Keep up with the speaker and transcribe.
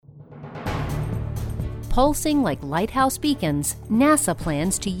Pulsing like lighthouse beacons, NASA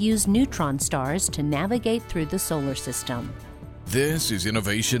plans to use neutron stars to navigate through the solar system. This is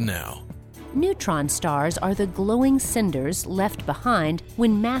Innovation Now. Neutron stars are the glowing cinders left behind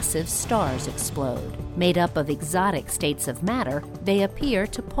when massive stars explode. Made up of exotic states of matter, they appear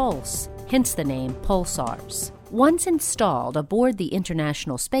to pulse, hence the name pulsars. Once installed aboard the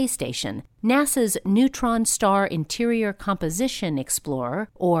International Space Station, NASA's Neutron Star Interior Composition Explorer,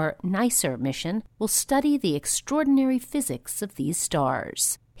 or NICER mission, will study the extraordinary physics of these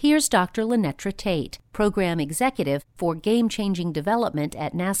stars. Here's Dr. Lenetra Tate, Program Executive for Game-Changing Development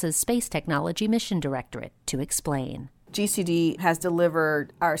at NASA's Space Technology Mission Directorate, to explain. GCD has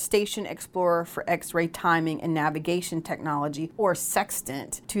delivered our Station Explorer for X-ray timing and navigation technology, or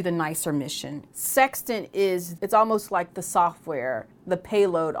Sextant, to the NICER mission. Sextant it's almost like the software, the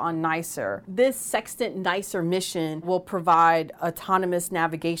payload on NICER. This Sextant NICER mission will provide autonomous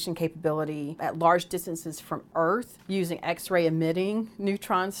navigation capability at large distances from Earth using X-ray emitting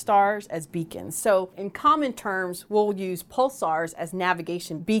neutron stars as beacons. So in common terms, we'll use pulsars as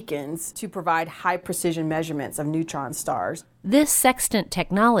navigation beacons to provide high precision measurements of neutron stars. This Sextant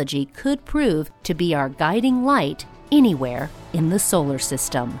technology could prove to be our guiding light anywhere in the solar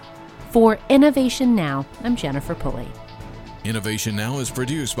system. For Innovation Now, I'm Jennifer Pulley. Innovation Now is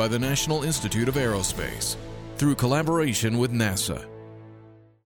produced by the National Institute of Aerospace through collaboration with NASA.